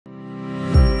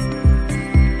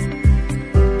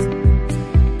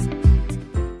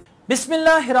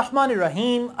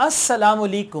Bismillahirrahmanirrahim. Assalamu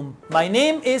alaikum. My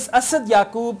name is Asad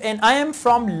Yaqub and I am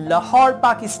from Lahore,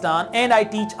 Pakistan, and I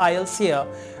teach Ielts here.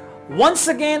 Once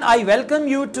again, I welcome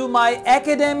you to my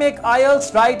academic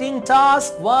Ielts writing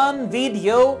task 1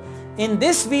 video. In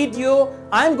this video,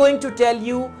 I am going to tell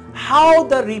you how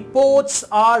the reports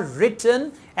are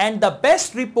written and the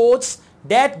best reports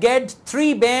that get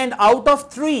 3 band out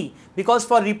of 3, because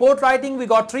for report writing we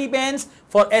got 3 bands,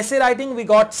 for essay writing we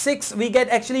got 6,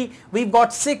 we've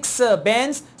got 6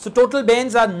 bands, so total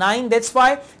bands are 9, that's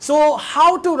why. So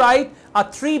how to write a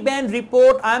 3 band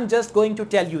report, I'm just going to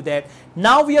tell you that.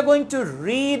 Now we are going to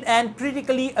read and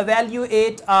critically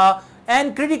evaluate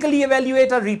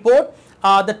a report.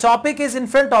 The topic is in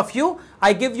front of you.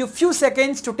 I give you few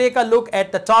seconds to take a look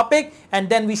at the topic and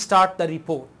then we start the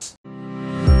report.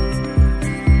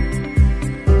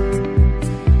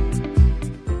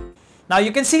 Now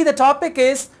you can see the topic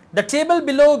is, the table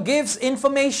below gives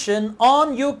information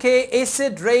on UK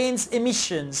acid rain's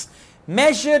emissions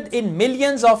measured in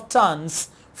millions of tons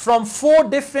from 4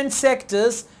 different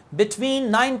sectors between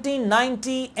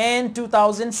 1990 and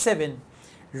 2007.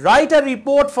 Write a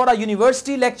report for a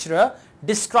university lecturer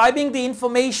describing the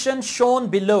information shown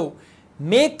below.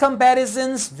 Make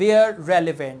comparisons where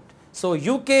relevant. So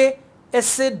UK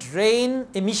acid rain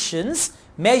emissions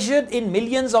measured in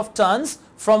millions of tons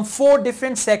from 4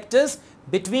 different sectors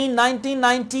between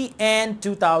 1990 and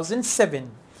 2007.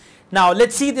 Now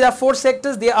let's see, there are 4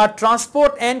 sectors. They are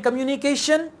transport and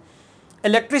communication,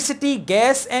 electricity,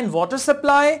 gas and water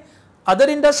supply, other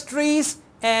industries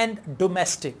and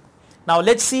domestic. Now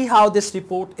let's see how this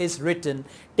report is written.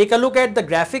 Take a look at the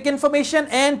graphic information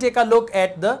and take a look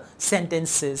at the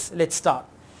sentences. Let's start.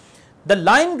 The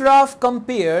line graph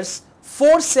compares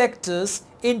 4 sectors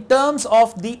in terms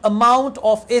of the amount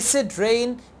of acid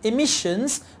rain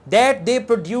emissions that they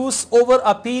produce over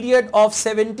a period of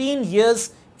 17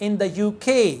 years in the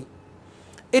UK.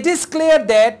 It is clear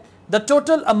that the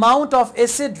total amount of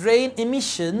acid rain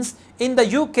emissions in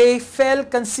the UK fell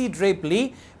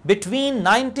considerably between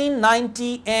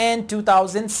 1990 and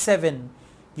 2007.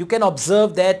 You can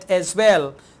observe that as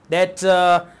well, that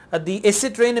the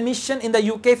acid rain emission in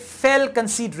the UK fell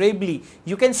considerably.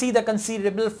 You can see the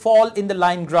considerable fall in the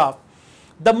line graph.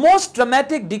 The most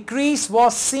dramatic decrease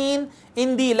was seen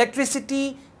in the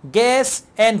electricity, gas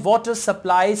and water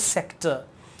supply sector.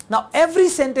 Now every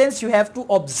sentence you have to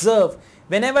observe.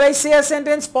 Whenever I say a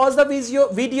sentence, pause the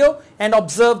video and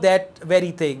observe that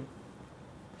very thing.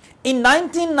 In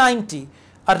 1990,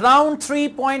 around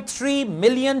 3.3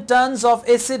 million tons of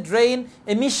acid rain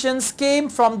emissions came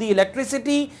from the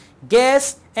electricity,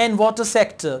 gas and water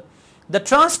sector. The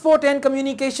transport and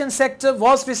communication sector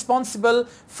was responsible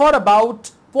for about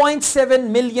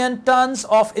 0.7 million tons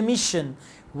of emission,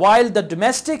 while the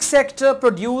domestic sector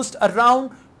produced around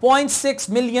 0.6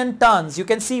 million tons. You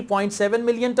can see 0.7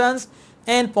 million tons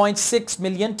and 0.6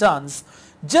 million tons.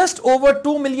 Just over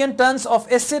 2 million tons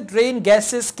of acid rain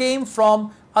gases came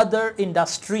from other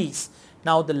industries.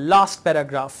 Now the last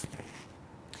paragraph.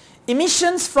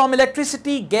 Emissions from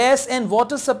electricity, gas and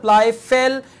water supply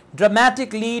fell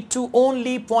dramatically to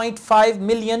only 0.5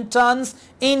 million tons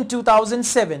in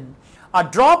 2007, a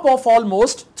drop of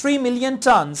almost 3 million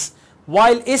tons,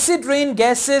 while acid rain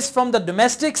gases from the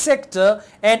domestic sector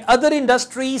and other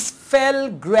industries fell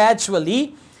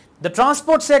gradually. The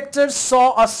transport sector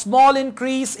saw a small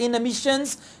increase in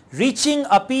emissions, reaching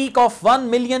a peak of 1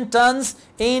 million tons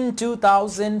in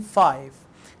 2005.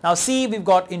 Now see, we've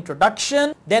got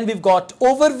introduction, then we've got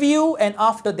overview and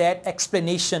after that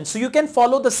explanation. So you can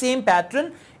follow the same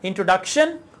pattern: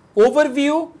 introduction,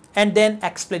 overview and then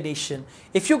explanation.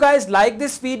 If you guys like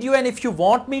this video and if you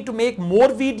want me to make more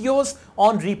videos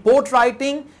on report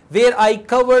writing where I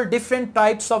cover different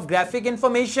types of graphic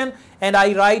information and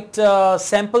I write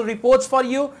sample reports for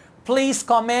you, please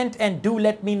comment and do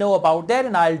let me know about that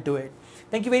and I'll do it.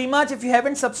 Thank you very much. If you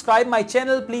haven't subscribed my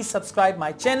channel, please subscribe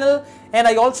my channel. And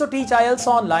I also teach Ielts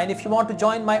online. If you want to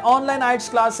join my online Ielts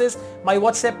classes, my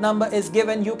WhatsApp number is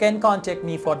given. You can contact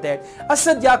me for that.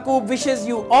 Asad Yaqub wishes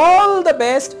you all the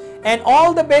best and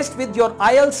all the best with your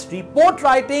Ielts report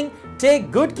writing. Take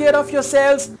good care of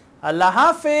yourselves. Allah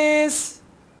Hafiz.